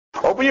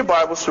Open your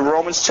Bibles to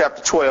Romans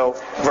chapter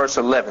 12, verse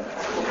 11.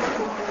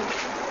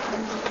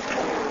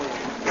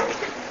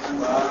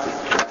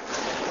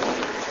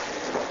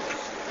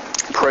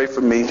 Pray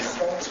for me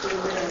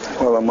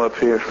while I'm up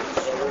here.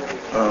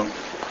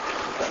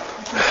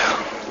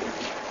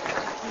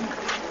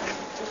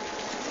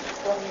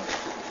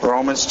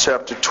 Romans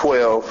chapter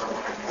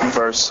 12,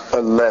 verse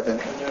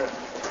 11.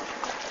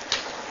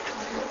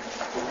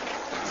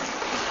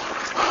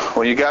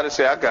 Well, you got to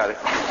say, I got it.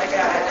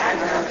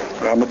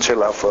 I'm going to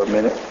chill out for a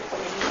minute.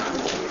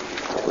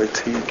 Wait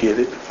till you get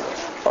it.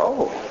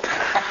 Oh.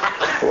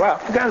 Wow,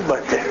 I forgot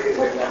about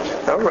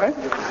that. All right.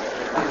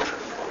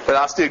 But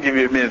I'll still give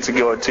you a minute to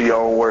go into your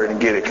own word and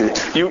get it.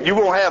 Cause you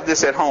won't have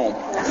this at home.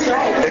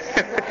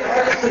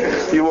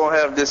 You won't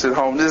have this at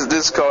home. This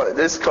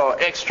is called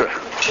extra.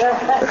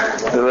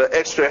 A little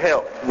extra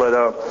help.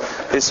 But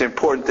it's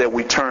important that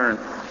we turn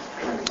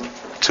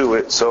to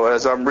it. So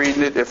as I'm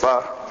reading it, if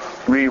I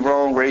read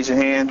wrong, raise your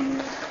hand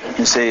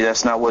and say,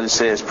 that's not what it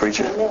says,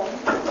 preacher.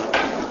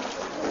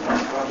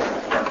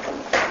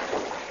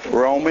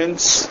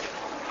 Romans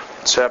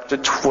chapter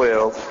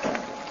 12,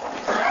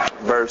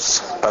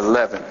 verse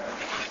 11.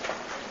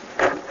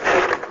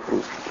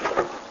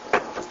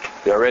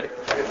 Y'all ready?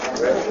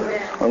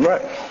 All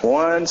right.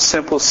 One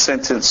simple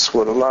sentence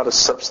with a lot of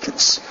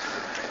substance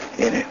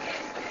in it.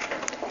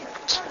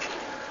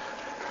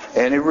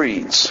 And it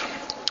reads,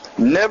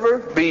 never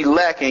be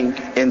lacking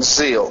in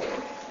zeal,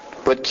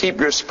 but keep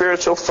your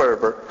spiritual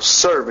fervor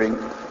serving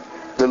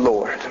the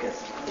Lord.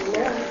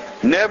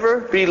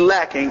 Never be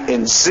lacking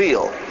in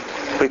zeal,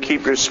 but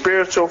keep your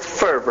spiritual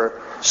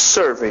fervor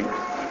serving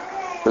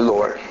the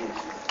Lord.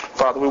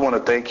 Father, we want to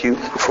thank you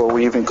before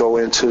we even go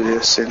into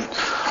this. And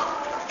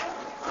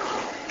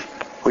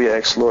we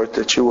ask, Lord,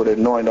 that you would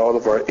anoint all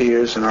of our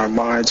ears and our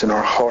minds and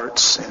our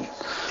hearts and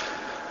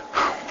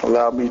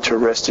allow me to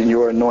rest in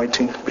your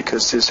anointing,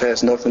 because this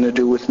has nothing to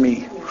do with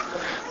me.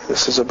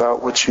 This is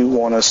about what you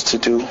want us to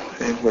do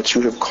and what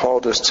you have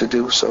called us to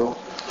do. So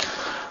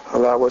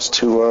allow us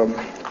to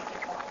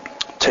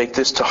take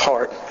this to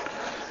heart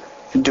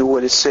and do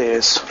what it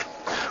says.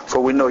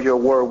 For we know your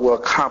word will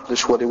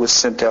accomplish what it was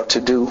sent out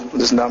to do. It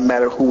does not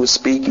matter who is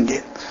speaking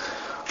it,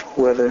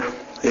 whether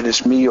it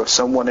is me or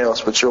someone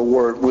else, but your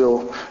word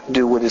will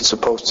do what it's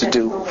supposed to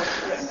do.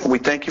 We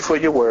thank you for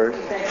your word,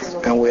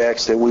 and we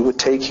ask that we would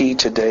take heed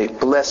today.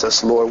 Bless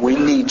us, Lord. We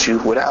need you.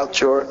 Without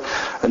your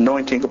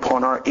anointing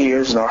upon our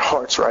ears and our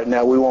hearts right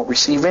now, we won't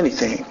receive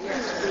anything.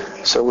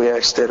 So we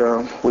ask that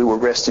we will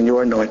rest in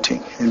your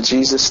anointing. In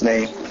Jesus'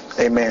 name,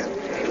 amen.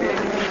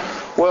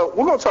 Well,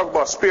 we're going to talk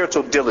about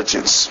spiritual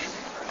diligence.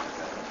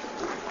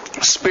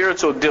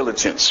 Spiritual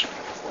diligence.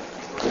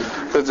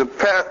 Because the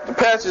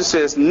passage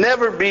says,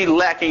 never be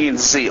lacking in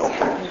zeal,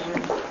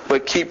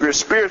 but keep your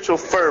spiritual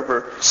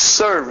fervor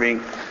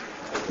serving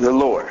the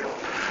Lord.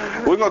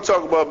 We're going to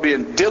talk about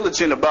being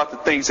diligent about the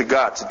things of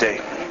God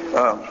today.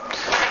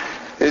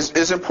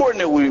 It's important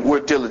that we're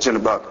diligent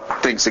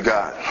about things of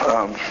God.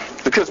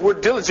 Because we're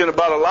diligent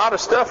about a lot of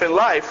stuff in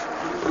life,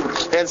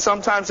 and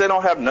sometimes they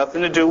don't have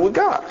nothing to do with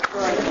God.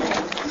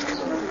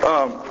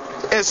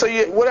 And so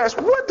you would ask,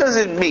 what does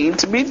it mean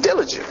to be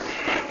diligent?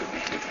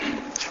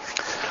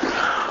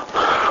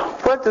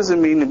 What does it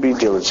mean to be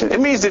diligent? It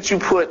means that you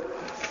put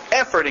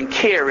effort and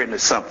care into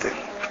something.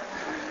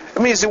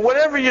 It means that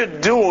whatever you're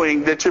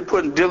doing that you're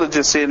putting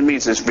diligence in,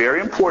 means it's very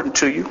important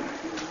to you,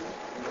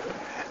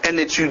 and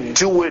that you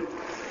do it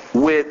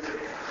with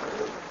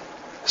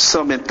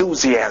some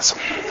enthusiasm.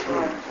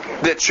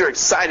 That you're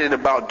excited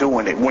about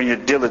doing it when you're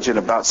diligent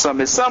about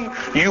something. It's something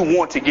you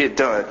want to get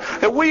done.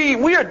 And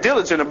we are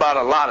diligent about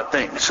a lot of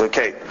things,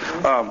 okay?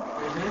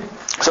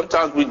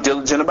 Sometimes we're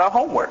diligent about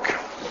homework.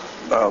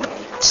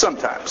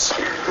 Sometimes.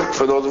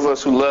 For those of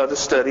us who love to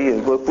study,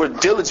 and we're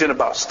diligent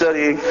about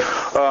studying.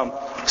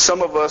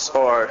 Some of us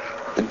are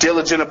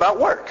diligent about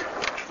work.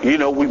 You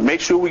know, we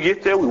make sure we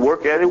get there. We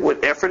work at it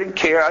with effort and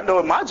care. I know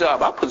in my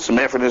job, I put some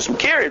effort and some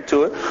care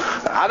into it.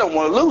 I don't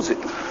want to lose it.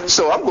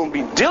 So I'm going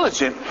to be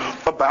diligent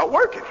about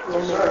working.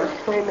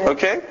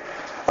 Okay?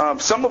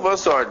 Some of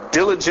us are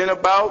diligent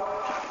about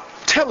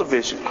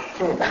television.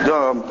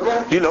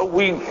 You know,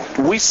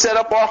 we set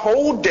up our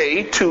whole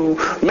day to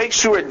make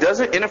sure it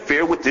doesn't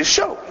interfere with this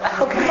show.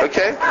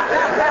 Okay?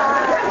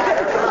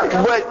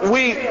 But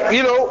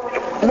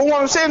but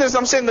what I'm saying is,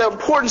 I'm saying the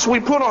importance we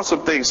put on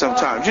some things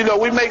sometimes. You know,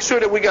 we make sure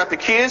that we got the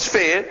kids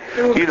fed,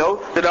 you know,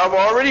 that I've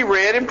already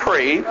read and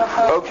prayed.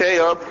 Okay?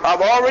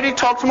 I've already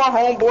talked to my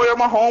homeboy or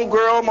my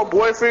homegirl, my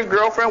boyfriend,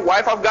 girlfriend,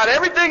 wife. I've got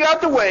everything out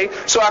the way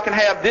so I can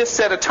have this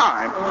set of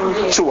time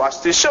to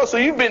watch this show. So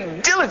you've been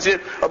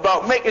diligent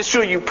about making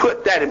sure you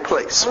put that in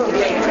place.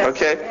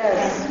 Okay?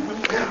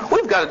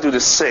 We've got to do the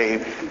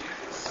same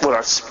with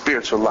our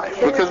spiritual life.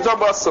 Because we're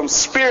talking about some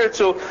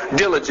spiritual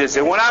diligence.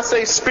 And when I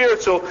say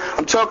spiritual,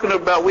 I'm talking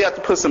about we have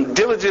to put some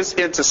diligence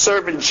into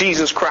serving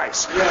Jesus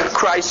Christ.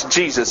 Christ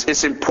Jesus.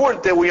 It's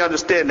important that we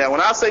understand that.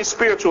 When I say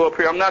spiritual up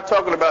here, I'm not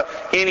talking about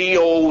any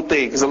old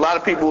thing. Because a lot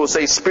of people will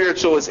say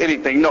spiritual is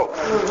anything. No.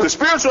 The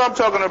spiritual I'm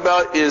talking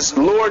about is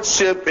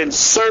lordship and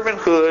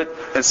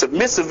servanthood and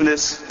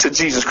submissiveness to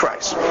Jesus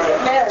Christ.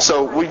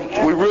 So we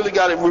really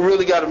got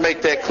to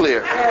make that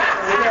clear.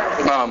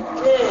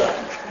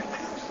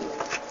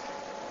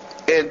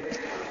 And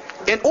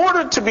in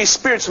order to be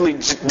spiritually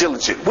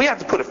diligent, we have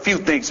to put a few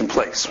things in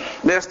place.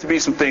 There has to be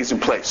some things in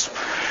place.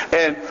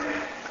 And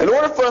in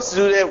order for us to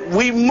do that,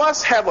 we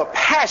must have a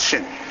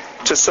passion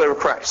to serve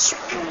Christ.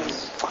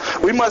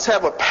 We must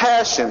have a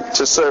passion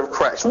to serve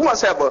Christ. We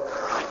must have a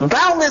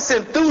boundless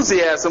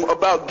enthusiasm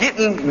about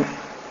getting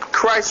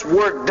Christ's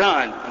work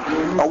done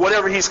or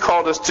whatever he's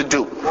called us to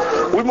do.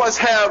 We must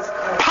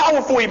have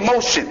powerful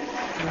emotion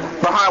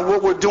behind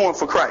what we're doing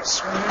for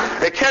Christ.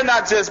 It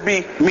cannot just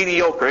be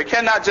mediocre. It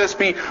cannot just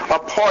be a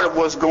part of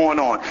what's going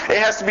on. It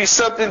has to be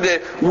something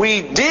that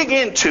we dig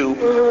into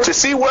to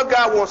see what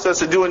God wants us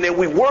to do, and then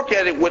we work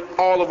at it with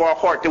all of our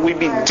heart, that we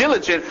be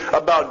diligent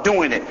about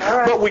doing it.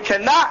 But we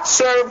cannot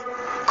serve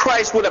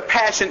Christ with a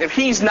passion if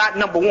he's not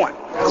number one.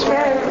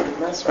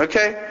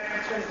 Okay?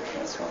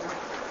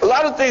 A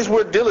lot of things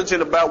we're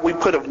diligent about, we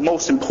put of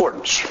most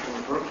importance.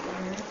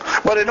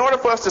 But in order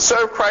for us to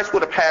serve Christ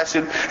with a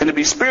passion and to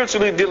be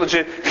spiritually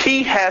diligent,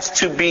 he has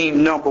to be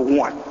number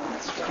one.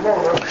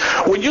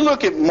 When you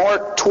look at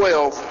Mark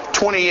 12,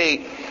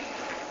 28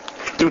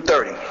 through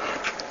 30,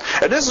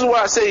 and this is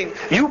why I say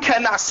you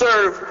cannot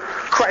serve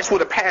Christ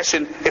with a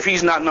passion if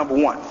he's not number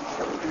one.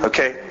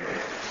 Okay?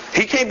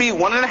 He can't be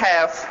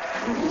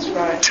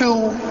 1.5,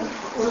 2,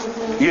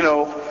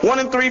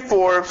 1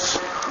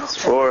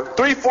 3/4, or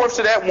 3/4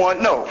 of that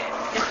one. No.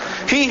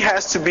 He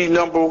has to be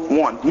number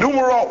one.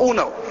 Numero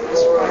uno.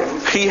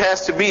 He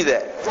has to be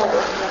that.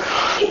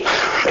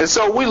 And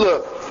so we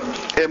look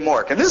at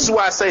Mark. And this is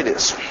why I say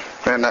this.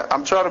 And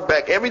I'm trying to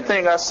back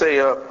everything I say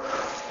up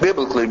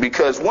biblically.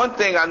 Because one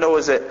thing I know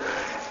is that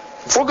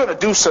if we're going to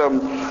do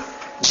something,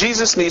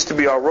 Jesus needs to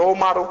be our role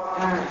model.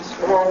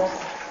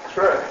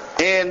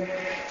 And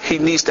we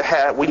need to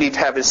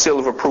have his seal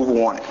of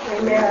approval on it.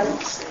 Amen.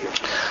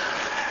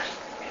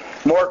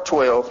 Mark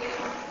 12.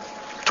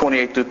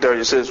 28 through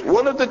 30 says,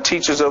 one of the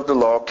teachers of the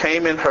law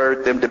came and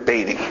heard them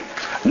debating.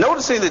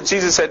 Noticing that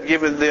Jesus had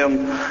given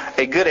them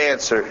a good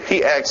answer,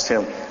 he asked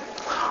him,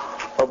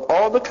 of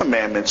all the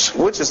commandments,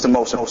 which is the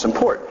most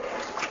important?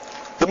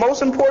 The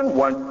most important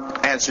one,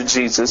 answered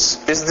Jesus,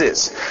 is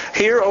this.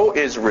 Hear, O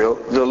Israel,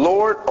 the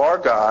Lord our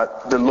God,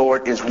 the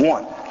Lord is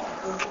one.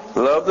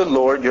 Love the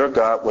Lord your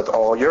God with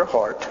all your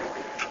heart,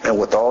 and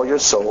with all your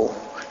soul,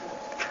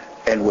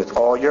 and with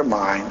all your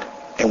mind,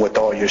 and with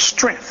all your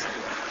strength.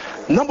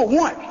 Number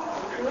one,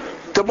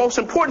 the most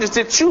important is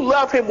that you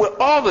love him with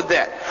all of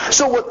that.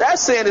 So what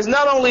that's saying is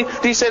not only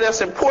do you say that's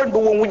important,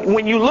 but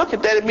when you look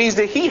at that, it means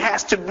that he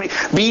has to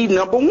be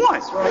number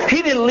one.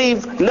 He didn't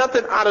leave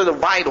nothing out of the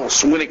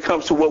vitals when it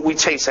comes to what we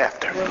chase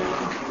after.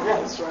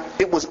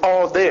 It was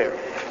all there.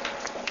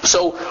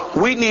 So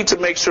we need to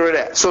make sure of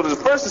that. So the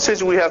first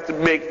decision we have to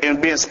make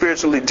in being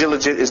spiritually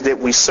diligent is that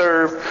we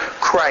serve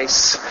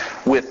Christ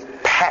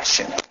with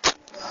passion.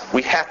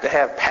 We have to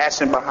have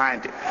passion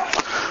behind it.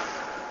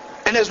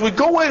 And as we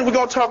go in, we're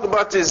going to talk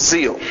about this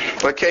zeal,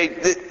 okay,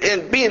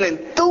 and being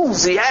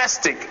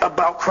enthusiastic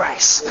about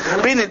Christ,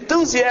 being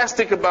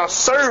enthusiastic about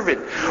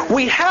serving.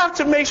 We have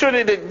to make sure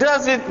that it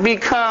doesn't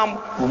become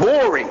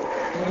boring.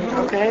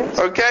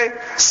 Okay?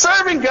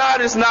 Serving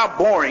God is not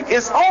boring.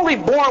 It's only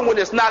boring when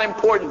it's not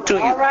important to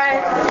you.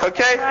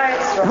 Okay?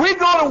 We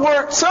go to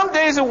work. Some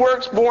days it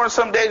works boring,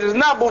 some days it's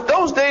not. But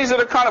those days that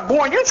are kind of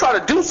boring, you try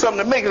to do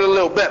something to make it a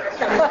little better.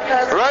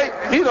 Right?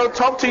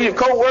 Talk to your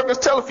co-workers,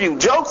 tell a few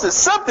jokes or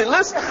something.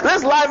 Let's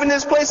liven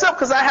this place up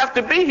because I have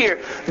to be here.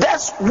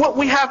 That's what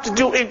we have to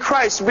do in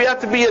Christ. We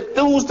have to be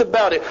enthused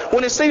about it.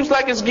 When it seems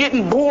like it's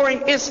getting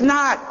boring, it's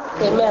not.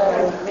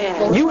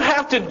 Amen. You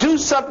have to do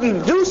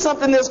something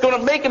that's going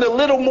to make it a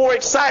little more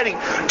exciting.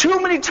 Too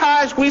many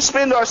times we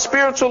spend our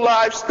spiritual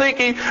lives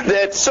thinking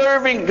that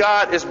serving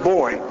God is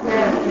boring.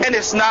 And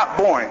it's not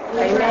boring.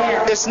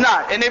 It's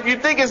not. And if you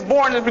think it's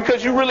boring, it's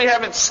because you really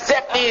haven't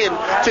stepped in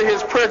to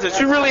his presence.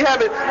 You really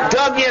haven't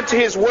dug into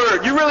his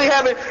word. You really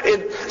haven't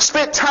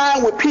spent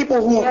time with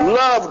people who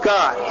love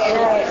God.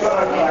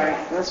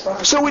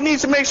 So we need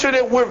to make sure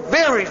that we're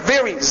very,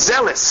 very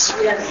zealous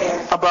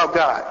about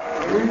God.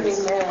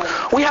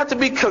 We have to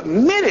be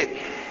committed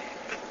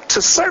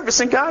to service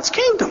in God's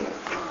kingdom.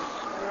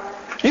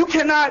 You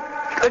cannot,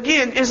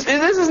 again, this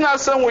is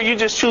not somewhere you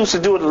just choose to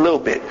do it a little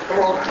bit.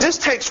 This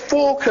takes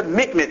full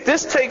commitment.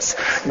 This takes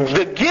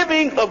the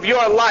giving of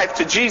your life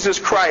to Jesus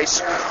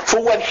Christ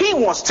for what he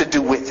wants to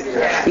do with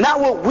it,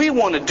 not what we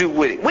want to do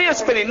with it. We have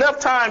spent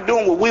enough time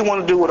doing what we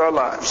want to do with our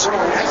lives.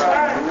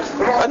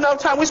 Enough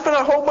time. We spend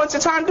a whole bunch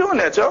of time doing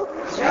that, Joe.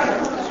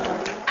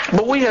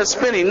 But we have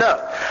spent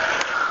enough.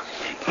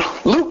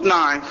 Luke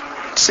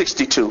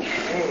 9:62.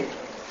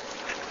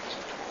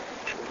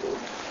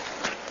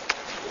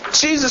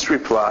 Jesus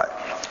replied,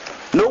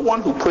 "No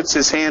one who puts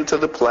his hand to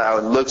the plow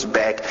and looks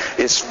back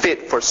is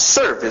fit for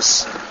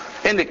service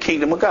in the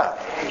kingdom of God."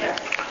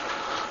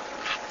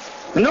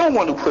 No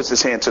one who puts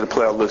his hand to the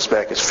plow and looks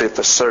back is fit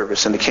for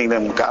service in the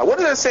kingdom of God. What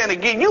is that saying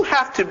again? You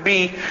have to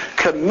be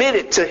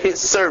committed to his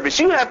service.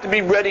 You have to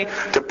be ready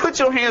to put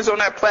your hands on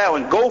that plow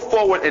and go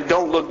forward and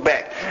don't look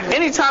back.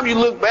 Anytime you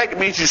look back, it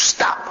means you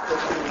stop.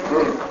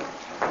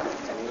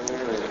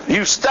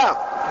 You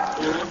stop.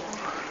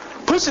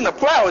 Pushing the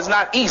plow is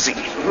not easy. You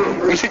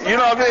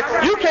know what I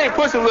mean? You can't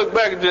push and look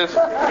back and just, you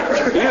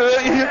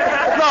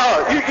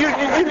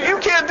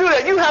can't do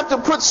that. You have to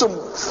put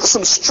some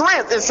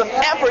strength and some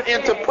effort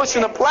into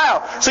pushing the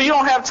plow so you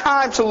don't have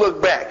time to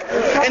look back.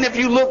 And if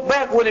you look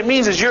back, what it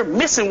means is you're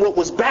missing what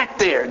was back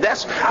there.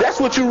 That's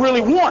what you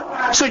really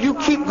want. So you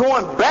keep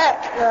going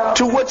back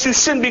to what you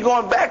shouldn't be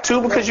going back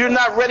to because you're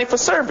not ready for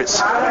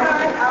service.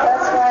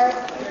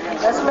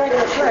 That's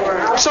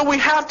right. So we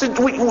have to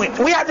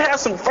have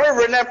some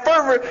fervor, and that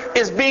fervor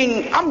is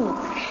being, I'm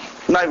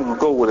not even going to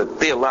go with a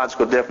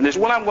theological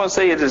definition. What I'm going to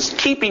say is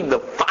keeping the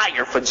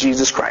fire for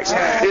Jesus Christ.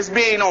 It's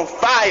being on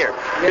fire.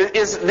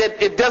 It's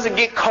that it doesn't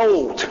get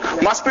cold.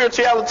 My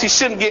spirituality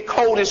shouldn't get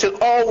cold. It should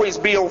always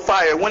be on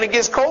fire. When it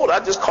gets cold,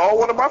 I just call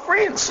one of my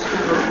friends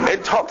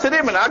and talk to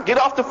them, and I get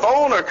off the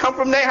phone or come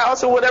from their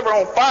house or whatever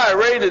on fire,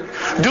 ready to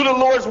do the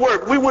Lord's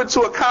work. We went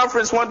to a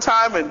conference one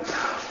time, and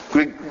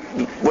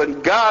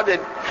when God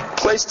had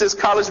placed this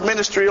college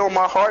ministry on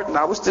my heart, and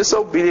I was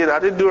disobedient, I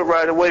didn't do it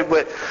right away,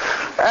 but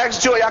I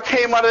asked Joy, I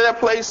came out of that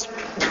place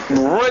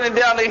running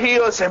down the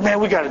hill and said, man,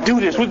 we got to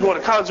do this. We go to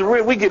college,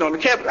 we get on the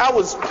campus. I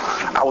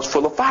was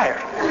full of fire.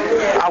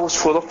 I was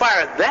full of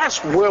fire.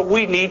 That's where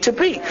we need to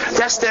be.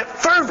 That's that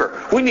fervor.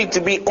 We need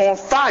to be on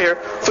fire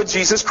for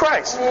Jesus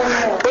Christ.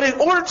 But in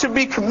order to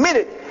be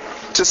committed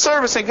to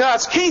service in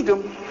God's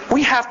kingdom,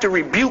 we have to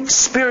rebuke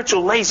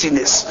spiritual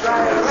laziness.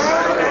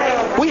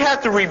 We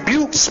have to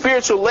rebuke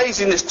spiritual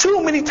laziness.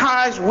 Too many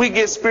times we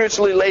get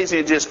spiritually lazy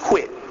and just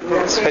quit.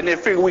 And then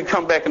figure we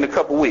come back in a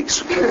couple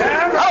weeks. I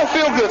don't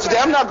feel good today.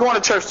 I'm not going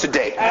to church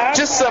today.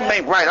 Just something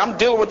ain't right. I'm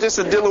dealing with this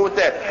and dealing with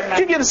that.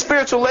 You get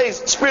spiritually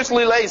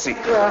lazy.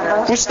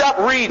 We stop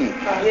reading.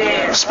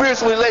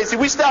 Spiritually lazy.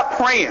 We stop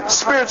praying.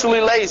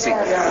 Spiritually lazy.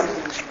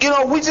 You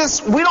know, we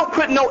don't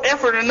put no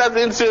effort or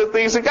nothing into the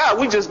things of God.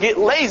 We just get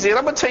lazy. And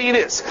I'm going to tell you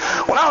this.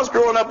 When I was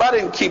growing up, I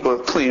didn't keep a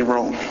clean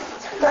room.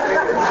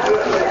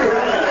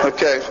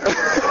 Okay.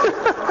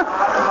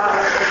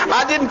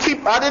 I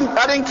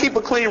didn't keep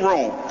a clean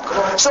room.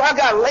 So I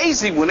got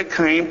lazy when it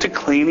came to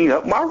cleaning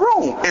up my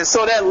room. And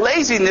so that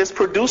laziness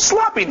produced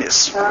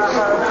sloppiness.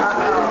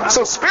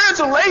 So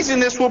spiritual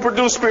laziness will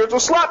produce spiritual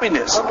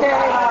sloppiness.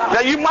 Now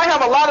you might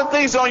have a lot of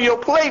things on your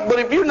plate, but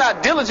if you're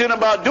not diligent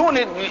about doing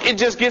it, it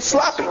just gets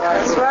sloppy.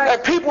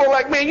 And people are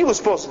like, man, you were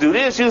supposed to do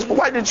this.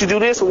 Why didn't you do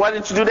this? Or why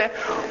didn't you do that?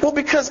 Well,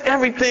 because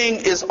everything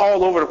is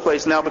all over the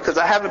place now because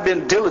I haven't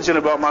been diligent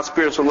about my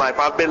spiritual life.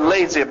 I've been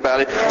lazy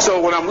about it. So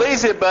when I'm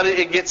lazy about it,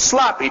 it gets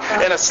sloppy.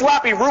 And a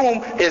sloppy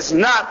room is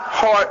not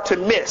hard to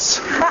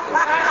miss.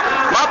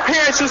 My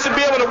parents used to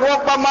be able to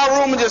walk by my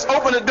room and just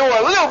open the door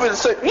a little bit and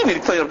say, you need to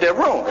clean up that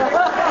room.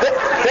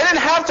 They didn't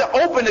have to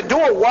open the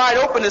door wide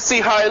open to see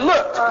how it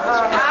looked.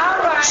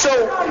 So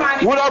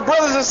with our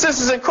brothers and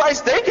sisters in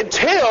Christ, they can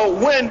tell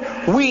when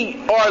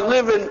we are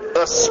living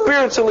a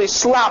spiritually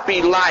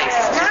sloppy life.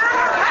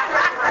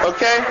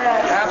 Okay?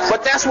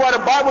 But that's why the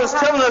Bible is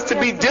telling us to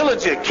be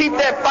diligent. Keep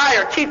that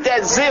fire. Keep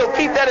that zeal.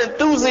 Keep that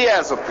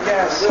enthusiasm.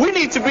 We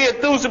need to be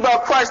enthused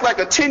about Christ like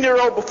a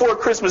 10-year-old before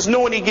Christmas,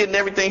 knowing he's getting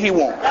everything he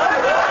wants.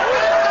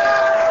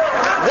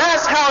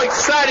 That's how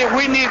excited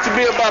we need to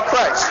be about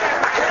Christ.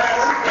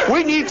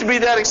 We need to be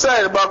that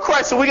excited about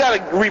Christ. So we got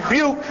to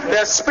rebuke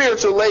that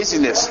spiritual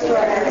laziness.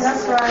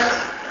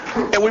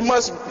 And we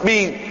must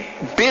be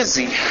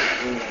busy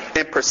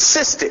and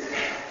persistent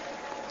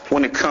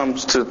when it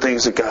comes to the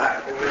things of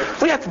God.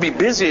 We have to be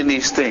busy in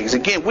these things.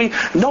 Again,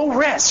 no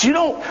rest. You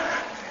don't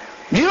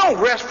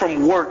rest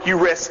from work. You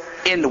rest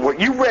in the work.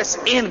 You rest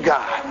in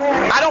God.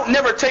 I don't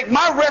never take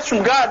my rest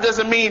from God.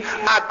 Doesn't mean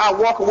I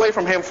walk away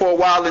from Him for a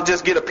while and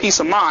just get a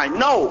peace of mind.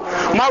 No,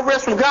 my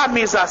rest from God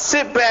means I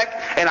sit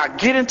back and I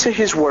get into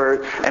His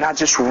Word and I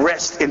just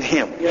rest in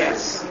Him.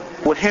 Yes.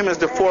 With Him as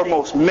the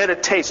foremost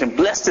meditation.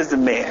 Blessed is the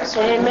man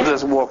who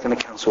doesn't walk in the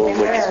counsel of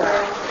wicked.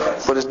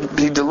 But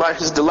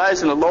his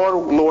delights in the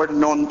Lord,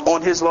 and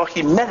on His law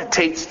he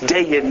meditates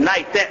day and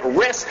night. That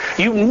rest,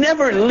 you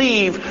never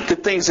leave the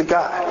things of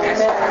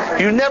God.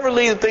 You never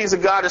leave the things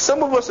of God. And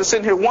some of us are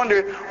sitting here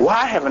wondering,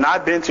 why haven't I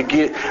been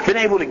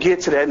able to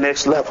get to that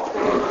next level?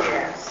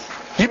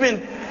 You've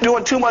been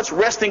doing too much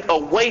resting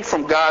away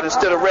from God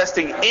instead of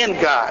resting in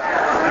God.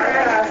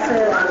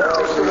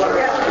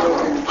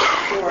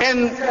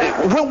 And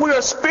when we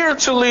are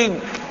spiritually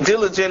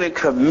diligent and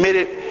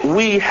committed,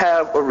 we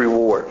have a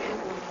reward.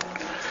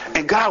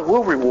 And God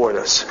will reward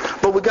us.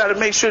 But we got to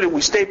make sure that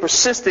we stay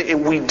persistent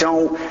and we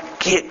don't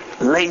get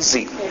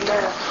lazy.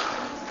 Amen.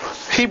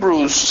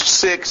 Hebrews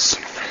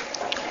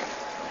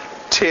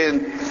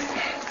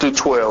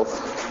 6:10-12.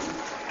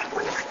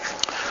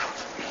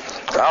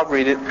 I'll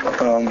read it.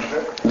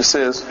 It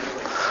says,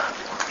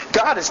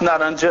 God is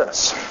not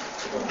unjust.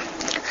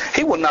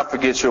 He will not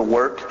forget your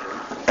work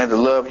and the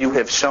love you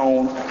have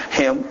shown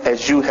him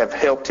as you have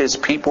helped his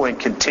people and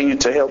continue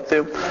to help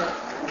them.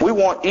 We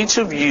want each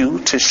of you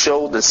to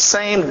show the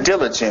same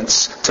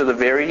diligence to the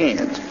very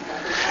end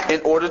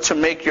in order to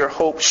make your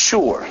hope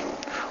sure.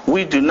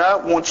 We do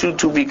not want you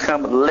to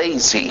become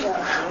lazy,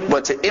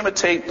 but to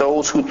imitate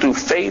those who through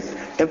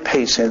faith and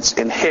patience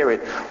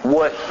inherit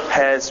what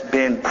has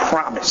been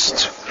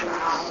promised.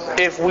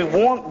 If we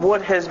want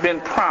what has been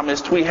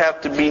promised, we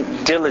have to be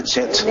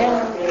diligent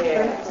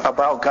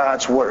about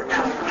God's work.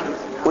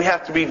 We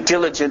have to be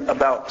diligent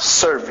about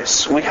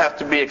service. We have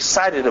to be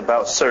excited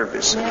about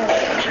service.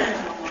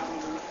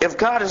 If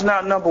God is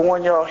not number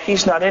one, y'all,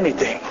 he's not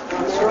anything.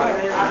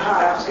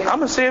 I'm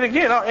going to say it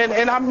again,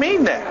 and I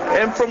mean that.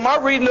 And from my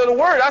reading of the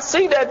Word, I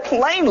see that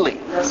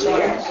plainly.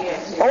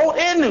 Old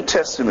and New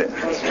Testament.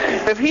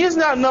 If he is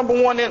not number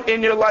one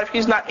in your life,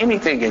 he's not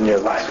anything in your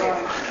life.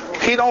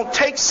 He don't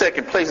take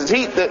second places.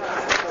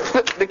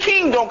 The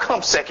king don't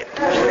come second.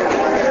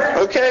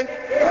 Okay?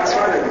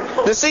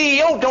 The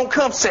CEO don't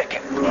come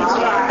second.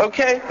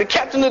 Okay? The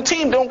captain of the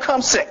team don't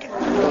come second.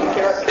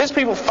 There's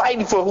people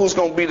fighting for who's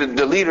going to be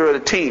the leader of the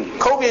team.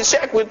 Kobe and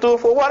Shaq went through it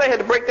for a while. They had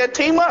to break that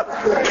team up.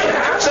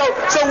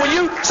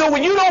 So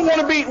when you don't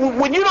want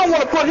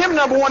to put him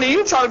number one and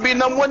you trying to be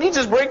number one, you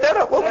just break that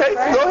up. Okay,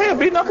 go ahead,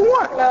 be number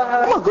one.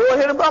 I'm gonna go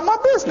ahead about my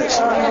business.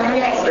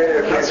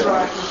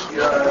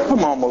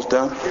 I'm almost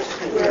done.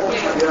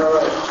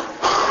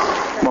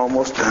 I'm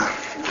almost done.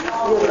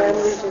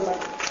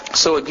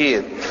 So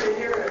again,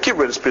 get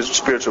rid of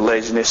spiritual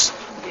laziness.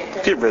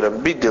 Get rid of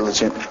it. Be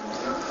diligent.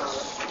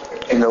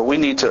 You know, we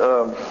need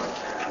to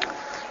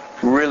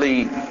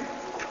really,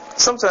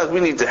 sometimes we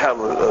need to have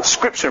a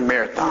scripture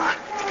marathon.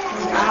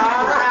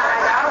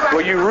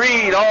 Where you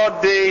read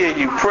all day and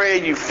you pray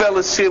and you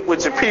fellowship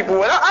with your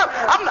people.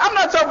 I'm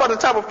not talking about the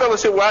type of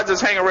fellowship where I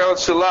just hang around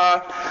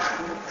Shallah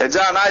and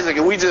John Isaac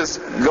and we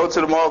just go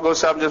to the mall, go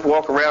shop, and just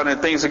walk around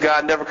and things of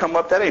God never come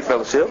up. That ain't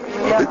fellowship.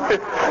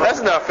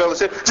 That's not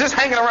fellowship. Just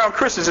hanging around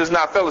Christians is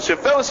not fellowship.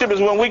 Fellowship is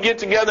when we get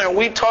together and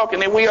we talk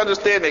and then we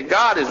understand that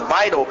God is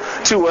vital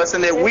to us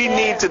and that we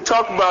need to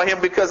talk about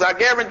him, because I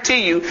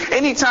guarantee you,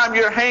 anytime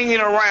you're hanging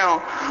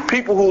around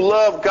people who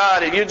love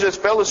God and you're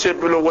just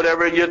fellowshipping or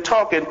whatever and you're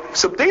talking,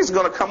 some things are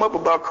going to come up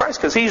about Christ,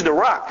 because he's the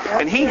rock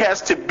and he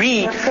has to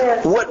be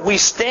what we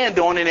stand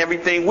on in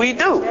everything we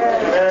do.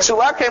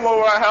 So I came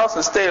over our house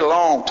and stayed a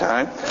long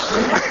time.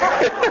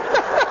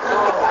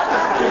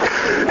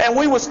 And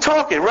we was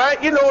talking,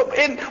 right? You know,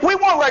 and we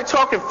weren't like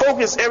talking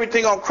focus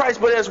everything on Christ,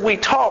 but as we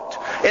talked,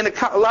 and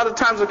a lot of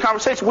times in the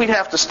conversation, we'd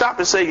have to stop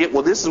and say,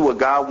 well, this is what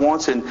God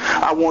wants, and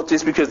I want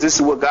this because this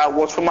is what God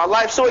wants for my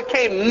life. So it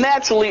came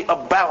naturally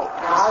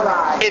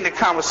about in the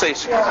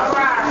conversation.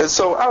 And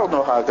so I don't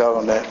know how I got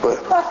on that,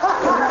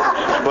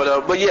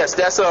 but yes,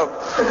 that's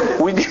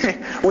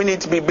we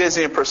need to be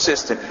busy and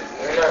persistent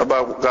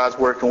about God's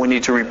work, and we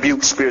need to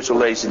rebuke spiritual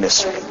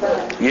laziness.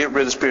 Get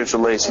rid of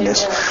spiritual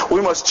laziness.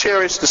 We must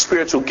cherish the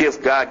spiritual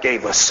gift God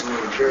gave us.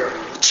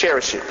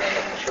 Cherish it.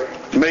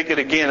 Make it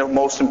again of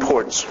most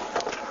importance.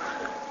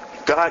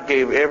 God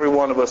gave every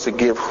one of us a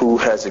gift who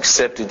has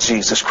accepted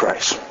Jesus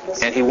Christ,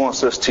 and he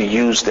wants us to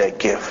use that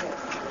gift.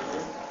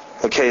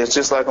 Okay, it's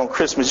just like on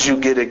Christmas you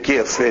get a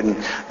gift and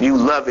you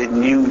love it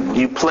and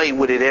you play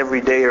with it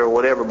every day or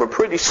whatever, but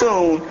pretty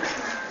soon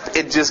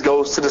it just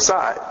goes to the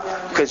side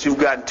because you've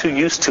gotten too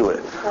used to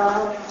it.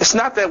 It's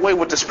not that way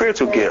with the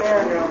spiritual gift.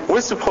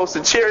 We're supposed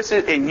to cherish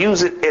it and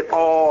use it at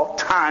all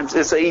times.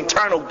 It's an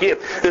eternal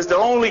gift. It's the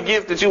only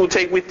gift that you will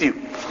take with you.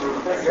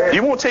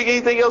 You won't take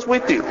anything else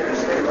with you.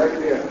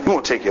 You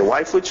won't take your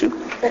wife with you.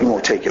 You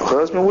won't take your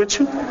husband with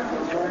you.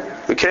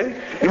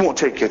 Okay? You won't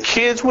take your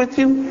kids with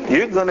you.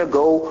 You're going to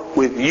go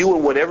with you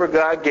and whatever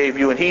God gave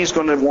you, and he's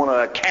going to want an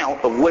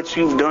account of what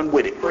you've done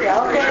with it.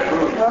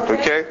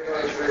 Okay?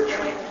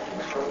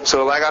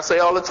 So like I say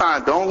all the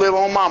time, don't live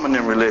on mama and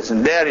them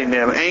religion, daddy and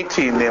them,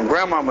 auntie and them,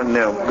 grandmama and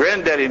them,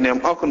 granddaddy and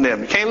them, uncle and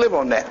them. You can't live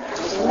on that.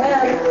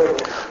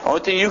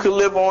 Only thing you can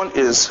live on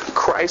is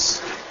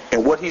Christ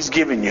and what he's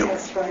given you.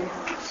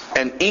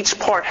 And each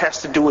part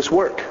has to do its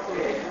work.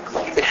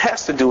 It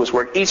has to do its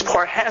work. Each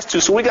part has to.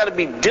 So we got to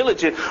be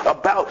diligent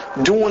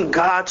about doing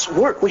God's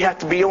work. We have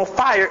to be on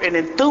fire and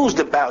enthused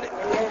about it.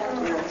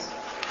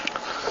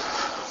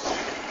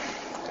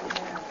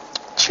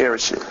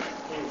 Cherish it.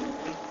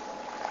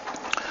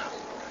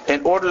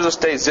 In order to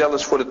stay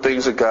zealous for the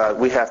things of God,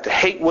 we have to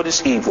hate what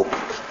is evil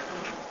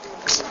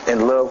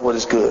and love what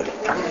is good.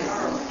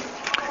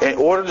 In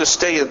order to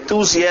stay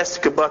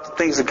enthusiastic about the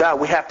things of God,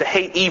 we have to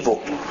hate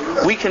evil.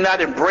 We cannot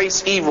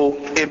embrace evil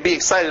and be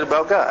excited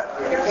about God.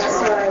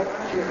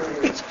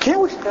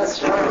 Can we?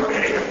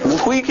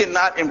 We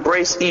cannot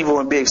embrace evil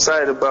and be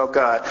excited about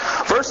God.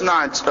 Verse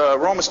 9,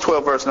 Romans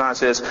 12 verse 9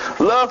 says,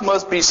 love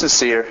must be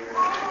sincere.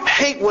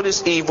 Hate what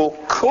is evil.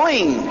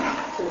 Cling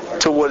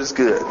to what is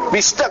good. Be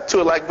stuck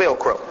to it like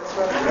Velcro.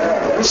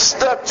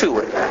 Stuck to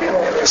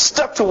it.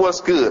 Stuck to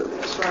what's good.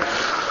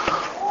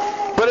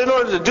 But in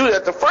order to do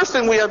that, the first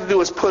thing we have to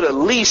do is put a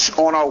leash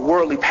on our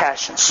worldly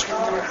passions.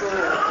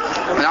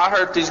 And I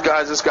heard this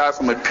guy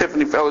from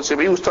Epiphany Fellowship,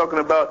 he was talking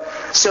about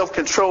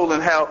self-control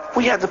and how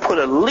we have to put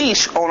a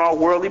leash on our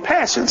worldly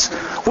passions.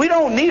 We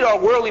don't need our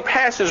worldly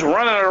passions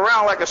running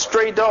around like a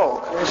stray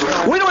dog.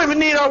 We don't even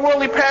need our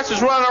worldly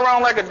passions running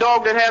around like a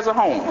dog that has a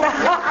home.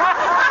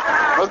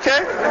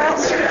 Okay?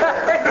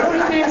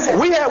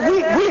 We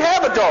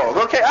have a dog.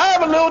 Okay? I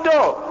have a little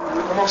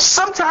dog.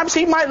 Sometimes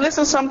he might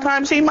listen,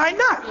 sometimes he might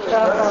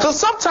not. So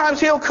sometimes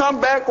he'll come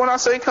back when I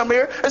say come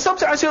here, and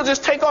sometimes he'll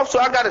just take off, so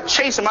I got to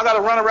chase him. I got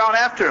to run around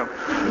after him.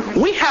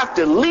 We have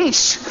to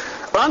leash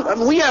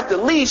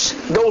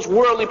those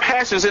worldly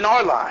passions in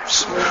our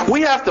lives.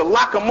 We have to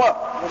lock them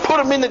up, put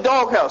them in the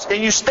doghouse,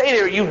 and you stay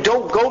there. You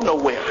don't go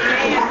nowhere.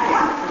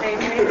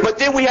 But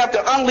then we have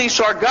to unleash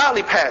our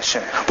godly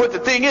passion. But the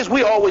thing is,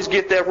 we always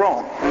get that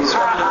wrong.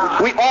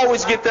 We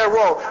always get that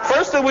wrong.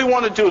 First thing we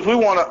want to do is we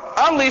want to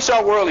unleash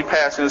our worldly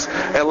passions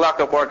and lock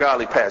up our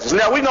godly passions.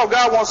 Now, we know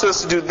God wants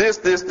us to do this,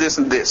 this, this,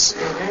 and this.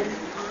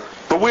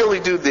 But we only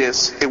do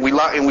this, and we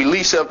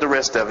leash up the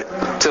rest of it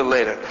till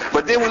later.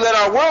 But then we let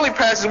our worldly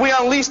passions, we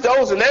unleash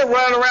those, and they're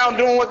running around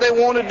doing what they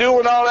want to do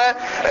and all that.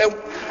 And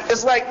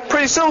it's like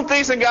pretty soon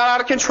things have got out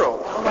of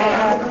control.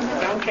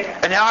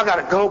 And now I got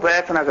to go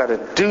back, and I got to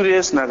do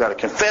this, and I got to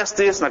confess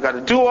this, and I got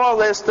to do all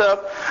that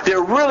stuff. That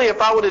really,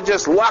 if I would have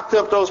just locked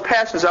up those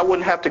passions, I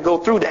wouldn't have to go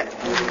through that.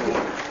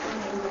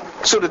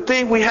 So the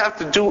thing we have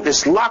to do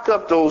is lock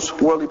up those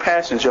worldly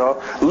passions,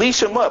 y'all. Leash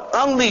them up.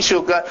 Unleash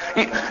your God.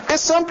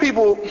 There's some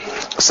people,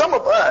 some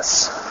of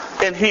us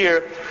in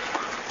here,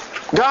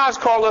 God's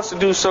called us to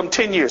do some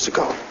 10 years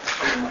ago.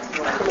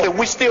 And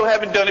we still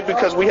haven't done it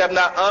because we have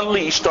not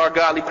unleashed our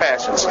godly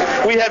passions.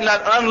 We have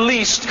not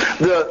unleashed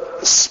the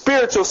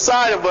spiritual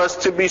side of us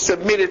to be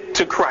submitted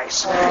to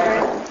Christ.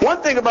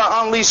 One thing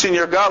about unleashing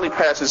your godly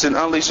passions and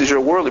unleashing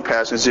your worldly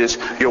passions is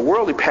your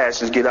worldly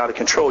passions get out of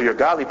control. Your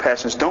godly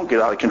passions don't get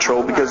out of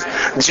control because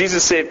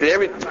Jesus said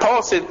that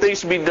Paul said things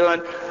should be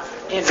done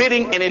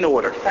fitting and in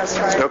order. That's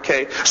right.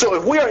 Okay? So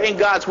if we are in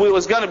God's will,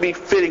 it's going to be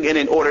fitting and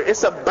in order.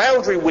 It's a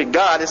boundary with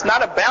God. It's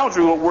not a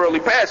boundary with worldly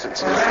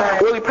passions.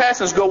 Right. Worldly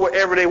passions go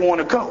wherever they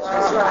want to go.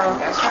 That's right.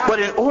 That's right. But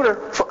in order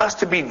for us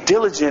to be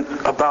diligent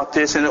about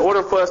this, and in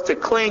order for us to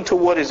cling to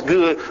what is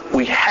good,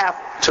 we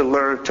have to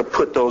learn to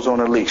put those on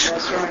a leash.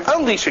 Right.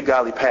 Unleash your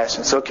godly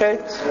passions, okay?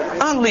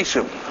 Unleash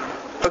them.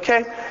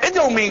 Okay? It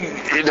don't mean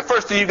the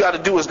first thing you got to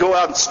do is go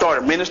out and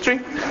start a ministry.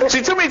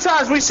 See, too many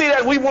times we see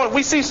that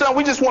we see something,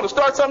 we just want to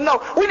start something.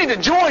 No, we need to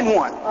join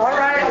one. All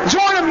right.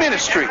 Join a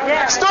ministry.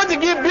 Yeah. Start to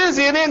get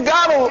busy, and then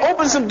God will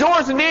open some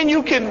doors, and then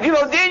you can,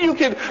 then you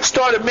can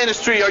start a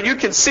ministry, or you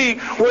can see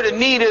where the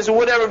need is or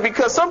whatever.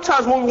 Because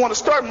sometimes what we want to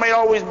start might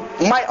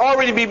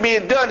already be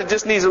being done. It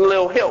just needs a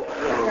little help.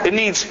 It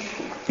needs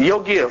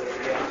your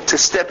gift to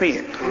step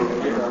in.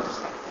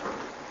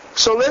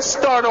 So let's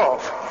start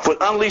off with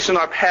unleashing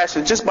our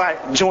passion just by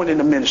joining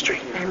the ministry.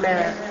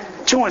 Amen.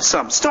 Join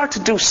something. Start to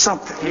do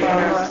something.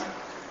 Amen.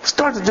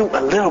 Start to do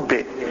a little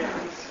bit.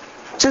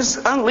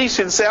 Just unleash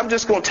it and say, I'm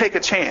just going to take a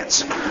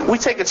chance. We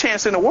take a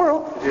chance in the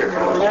world.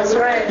 That's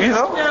right.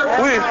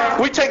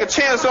 We take a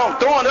chance on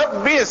throwing up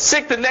and being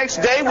sick the next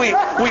day.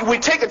 We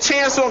take a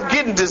chance on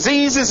getting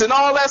diseases and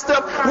all that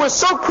stuff. We're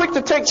so quick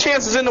to take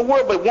chances in the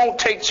world, but won't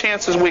take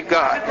chances with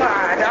God. All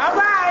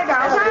right.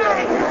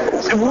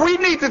 We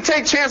need to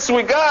take chances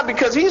with God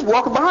because He's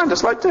walking behind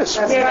us like this.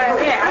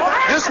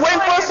 Just waiting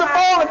for us to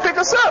fall and pick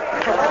us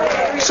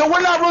up. So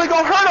we're not really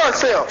going to hurt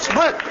ourselves.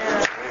 But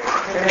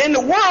in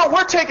the world,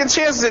 we're taking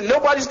chances and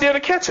nobody's there to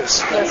catch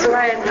us. That's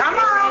right. Come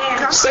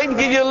on. Satan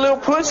give you a little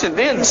push and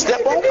then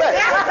step on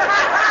back.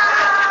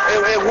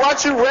 and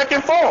watch you wreck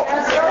and fall.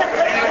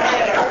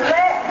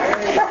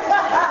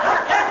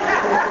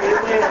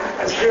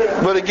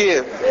 But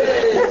again,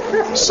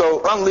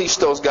 so unleash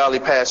those godly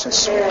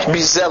passions.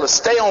 Be zealous.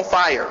 Stay on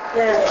fire.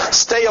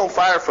 Stay on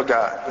fire for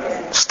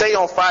God. Stay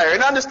on fire.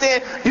 And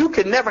understand, you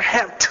can never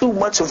have too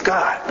much of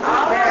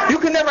God. You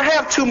can never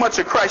have too much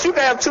of Christ. You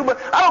can have too much.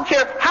 I don't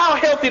care how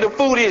healthy the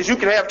food is, you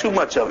can have too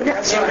much of it.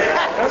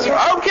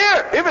 I don't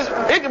care.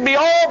 It can be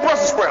all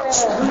Brussels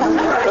sprouts.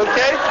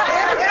 Okay?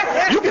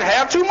 You can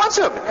have too much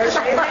of it. It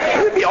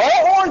can be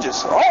all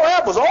oranges, all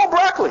apples, all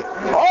broccoli,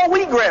 all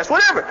wheatgrass,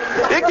 whatever.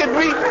 It can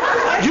be,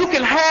 you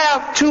can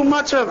have too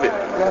much of it.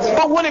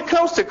 But when it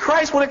comes to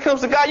Christ, when it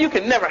comes to God, you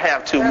can never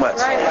have too much.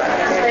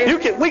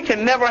 We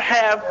can never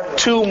have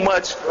too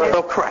much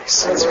of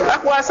Christ.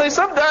 That's why I say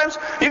sometimes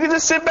you can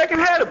just sit back and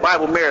have a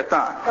Bible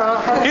marathon.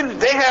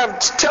 They have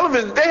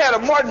television, they had a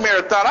Martin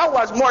marathon. I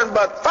watched Martin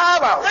about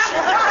 5 hours.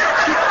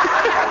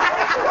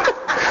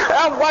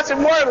 I'm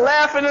watching Martin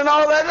laughing and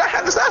all that.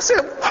 I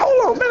said,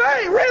 hold on, man,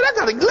 I ain't ready.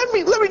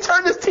 Let me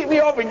turn this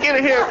TV off and get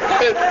in here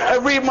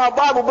and read my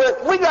Bible.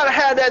 But we gotta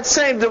have that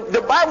same.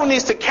 The Bible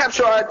needs to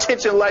capture our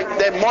attention like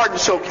that Martin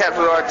show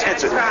captured our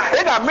attention.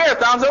 They got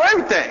marathons of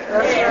everything.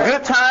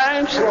 Good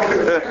Times,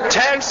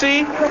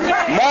 Taxi,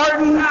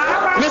 Martin,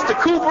 Mr.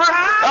 Cooper.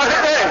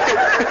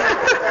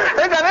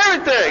 They got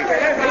everything.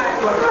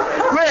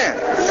 Man,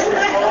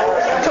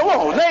 come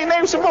on,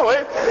 name some Bowl.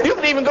 You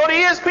can even go to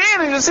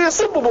ESPN and see a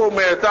Super Bowl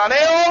marathon.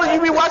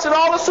 You be watching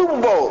all the Super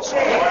Bowls.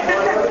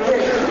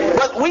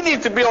 But we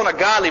need to be on a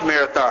godly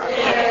marathon.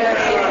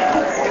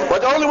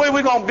 But the only way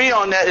we're going to be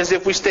on that is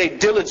if we stay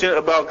diligent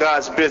about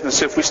God's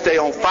business, if we stay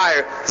on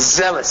fire,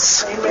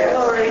 zealous.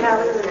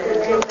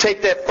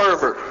 Take that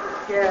fervor,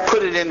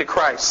 put it into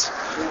Christ.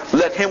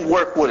 Let Him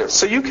work with us.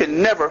 So you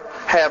can never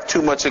have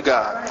too much of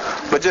God.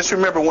 But just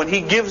remember, when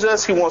He gives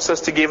us, He wants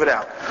us to give it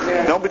out.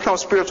 Don't become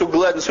spiritual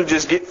gluttons who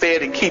just get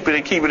fed and keep it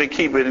and keep it and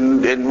keep it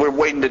and we're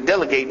waiting to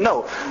delegate.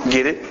 No.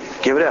 Get it,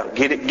 give it out.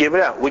 Get it, give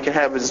it out. We can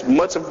have as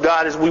much of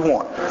God as we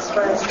want.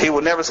 He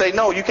will never say,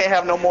 no, you can't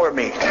have no more of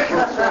me.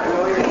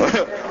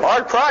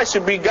 Our cry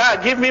should be,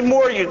 God, give me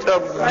more of you.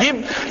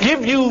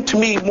 Give you to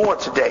me more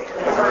today.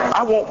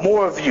 I want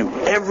more of you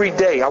every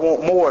day. I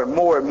want more and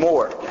more and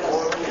more.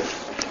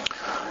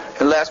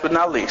 And last but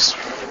not least,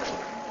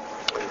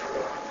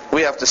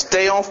 we have to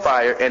stay on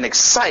fire and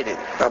excited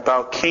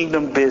about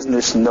kingdom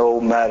business no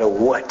matter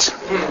what.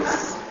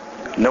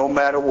 No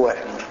matter what.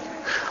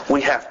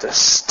 We have to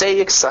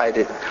stay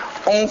excited,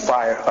 on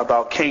fire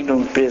about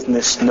kingdom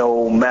business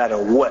no matter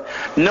what.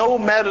 No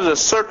matter the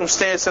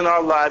circumstance in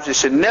our lives, there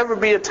should never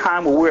be a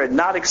time where we're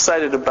not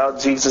excited about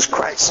Jesus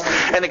Christ.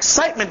 And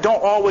excitement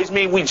don't always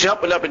mean we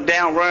jumping up and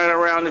down, running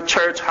around the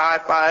church,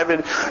 high-fiving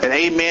and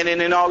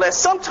amening and all that.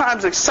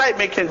 Sometimes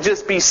excitement can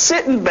just be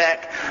sitting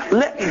back,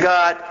 letting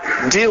God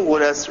deal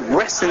with us,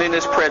 resting in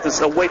His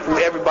presence away from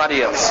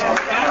everybody else.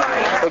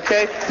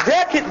 Okay?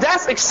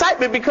 That's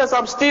excitement because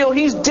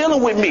He's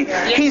dealing with me.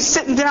 He's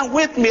sitting down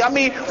with me. I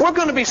mean, we're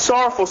going to be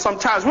sorrowful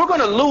sometimes. We're going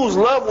to lose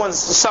loved ones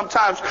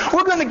sometimes.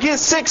 We're going to get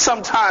sick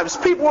sometimes.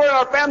 People in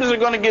our families are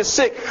going to get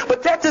sick.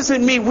 But that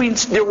doesn't mean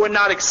we're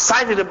not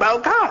excited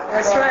about God.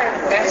 That's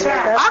right. That's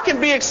right. I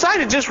can be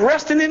excited just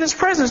resting in His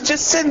presence,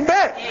 just sitting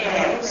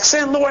back.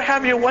 Saying, Lord,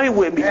 have your way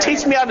with me.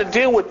 Teach me how to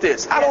deal with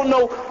this. I don't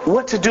know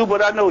what to do,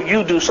 but I know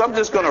you do. So I'm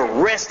just going to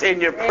rest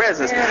in your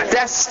presence.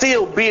 That's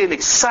still being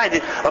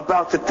excited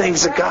about the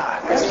things of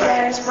God.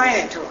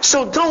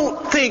 So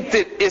don't think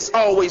that it's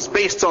always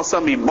based on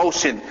some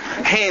emotion,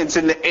 hands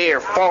in the air,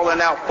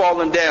 falling out,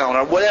 falling down,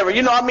 or whatever.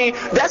 You know, I mean,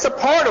 that's a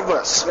part of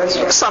us.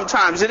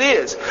 Sometimes it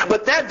is.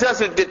 But that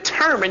doesn't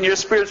determine your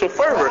spiritual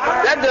fervor.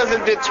 That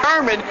doesn't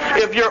determine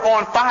if you're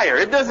on fire.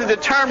 It doesn't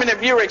determine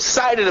if you're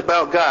excited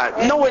about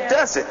God. No, it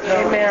doesn't.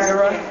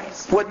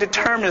 What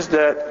determines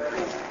that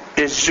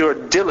is your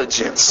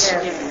diligence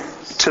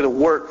to the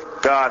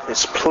work God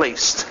has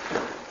placed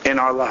in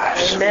our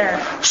lives.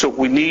 Amen. So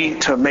we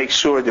need to make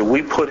sure that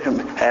we put Him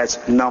as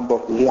number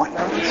one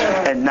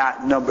and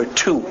not number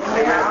two.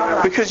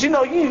 Because, you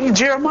know,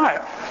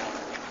 Jeremiah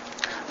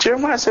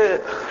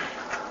said,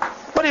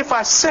 but if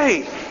I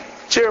say,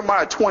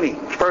 Jeremiah 20,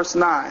 verse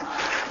 9,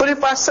 but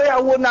if I say I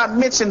will not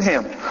mention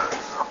Him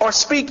or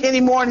speak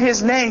any more in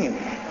His name,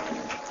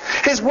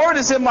 His word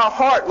is in my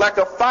heart like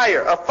a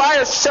fire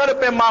shut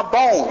up in my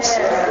bones.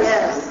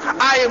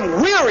 I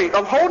am weary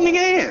of holding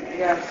it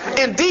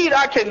in. Indeed,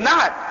 I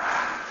cannot.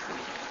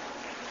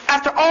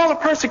 After all the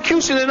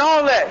persecution and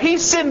all that,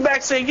 he's sitting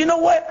back saying, you know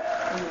what?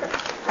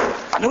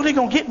 I know they're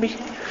going to get me,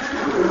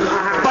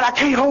 but I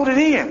can't hold it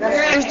in.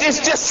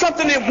 It's just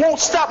something that won't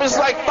stop. It's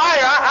like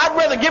fire. I'd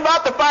rather give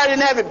out the fire than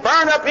have it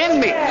burn up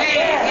in me.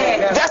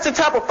 That's the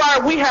type of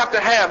fire we have to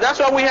have. That's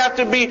why we have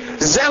to be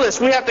zealous.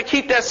 We have to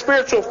keep that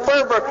spiritual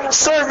fervor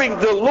serving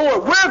the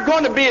Lord. We're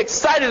going to be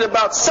excited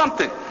about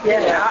something.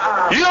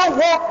 You don't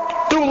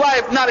walk through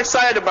life not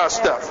excited about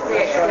stuff.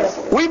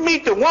 We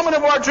meet the woman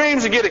of our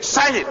dreams and get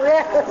excited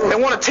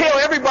and want to tell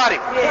everybody.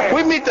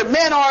 We meet the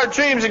man of our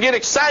dreams and get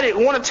excited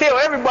and want to tell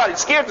everybody.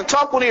 Scared to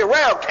talk when they're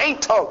around,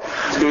 can't talk.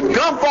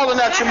 Gum falling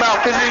out your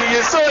mouth because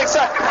you're so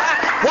excited.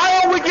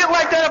 Why don't we get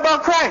like that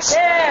about Christ?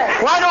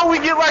 Why don't we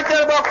get like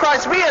that about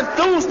Christ? Be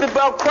enthused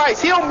about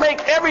Christ. He'll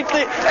make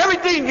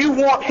everything you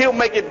want, He'll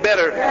make it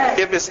better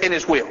if it's in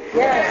His will.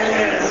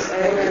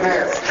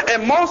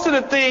 And most of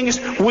the things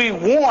we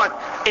want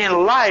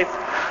in life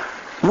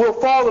will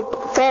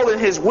fall in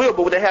His will,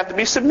 but they have to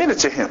be submitted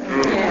to Him.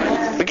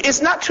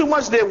 It's not too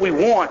much that we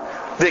want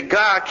that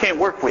God can't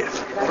work with.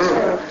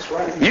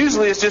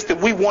 Usually it's just that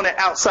we want it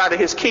outside of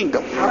His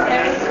kingdom.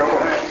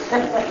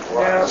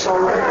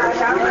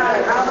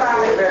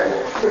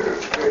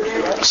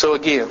 So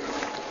again,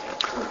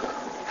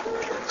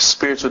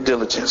 spiritual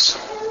diligence.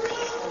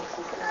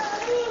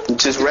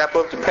 Just wrap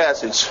up the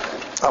passage.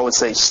 I would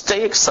say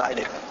stay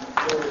excited.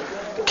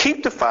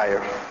 Keep the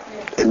fire.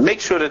 And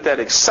make sure that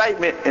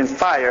excitement and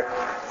fire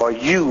are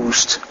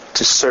used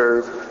to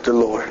serve the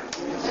Lord.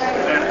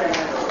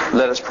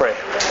 Let us pray.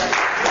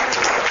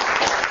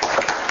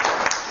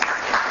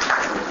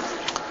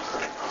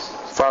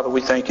 Father, we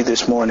thank you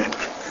this morning.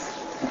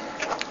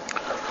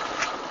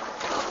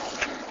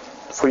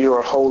 For you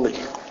are holy.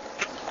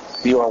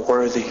 You are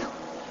worthy.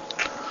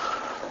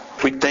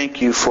 We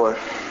thank you for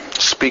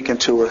speaking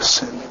to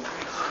us. And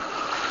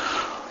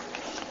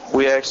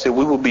we ask that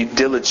we will be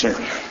diligent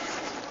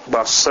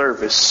about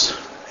service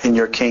in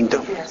your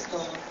kingdom.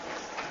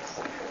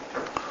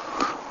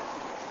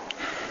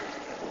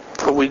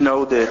 For we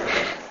know that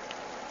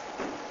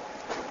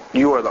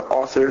You are the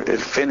author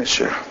and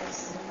finisher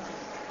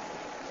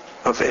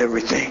of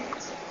everything.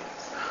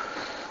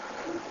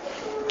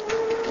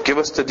 Give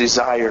us the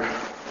desire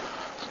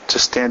to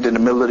stand in the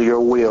middle of your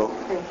will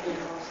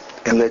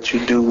and let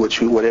you do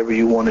whatever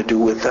you want to do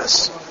with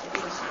us.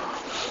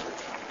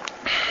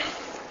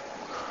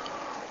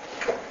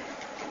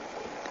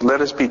 Let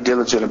us be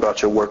diligent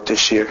about your work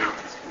this year.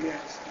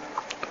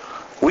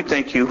 We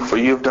thank you for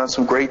you have done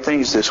some great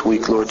things this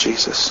week, Lord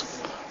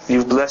Jesus.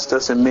 You've blessed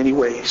us in many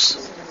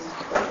ways.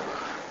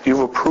 You've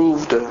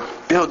approved a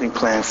building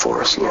plan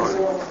for us, Lord.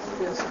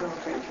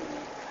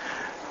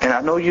 And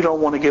I know you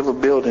don't want to give a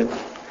building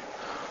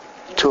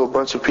to a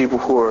bunch of people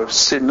who are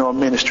sitting on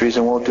ministries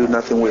and won't do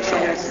nothing with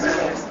them.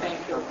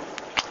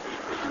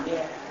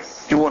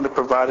 You want to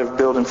provide a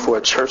building for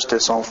a church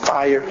that's on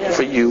fire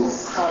for you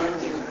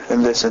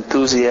and that's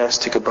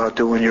enthusiastic about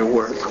doing your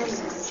work.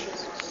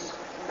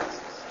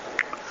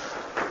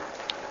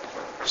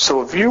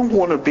 So if you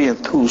want to be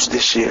enthused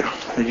this year,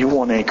 and you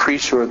want to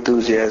increase your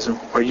enthusiasm,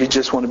 or you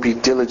just want to be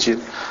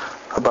diligent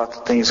about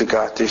the things of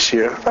God this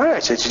year, I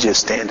ask that you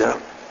just stand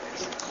up.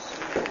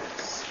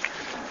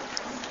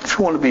 If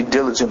you want to be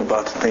diligent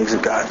about the things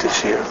of God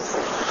this year.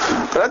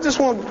 But I just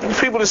want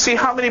people to see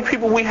how many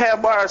people we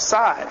have by our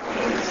side.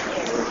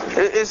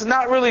 It's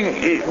not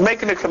really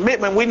making a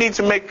commitment. We need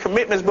to make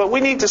commitments, but we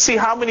need to see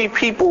how many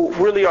people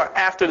really are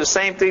after the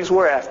same things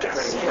we're after.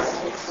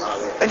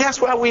 And that's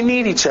why we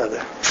need each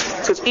other.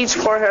 Because each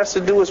part has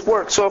to do its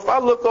work. So if I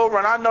look over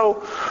and I know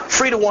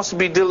Frida wants to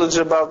be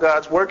diligent about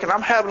God's work and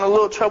I'm having a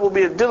little trouble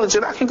being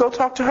diligent, I can go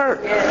talk to her.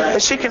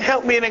 And she can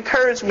help me and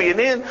encourage me. And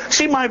then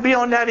she might be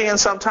on that end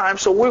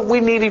sometimes. So we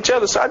need each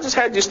other. So I just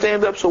had you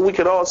stand up so we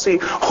could all see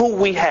who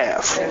we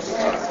have.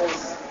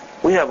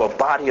 We have a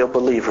body of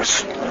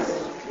believers.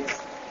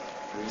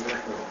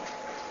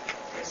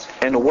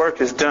 And the work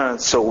is done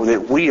so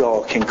that we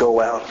all can go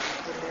out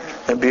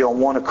and be on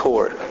one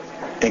accord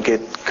and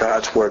get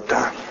God's work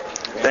done.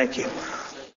 Thank you.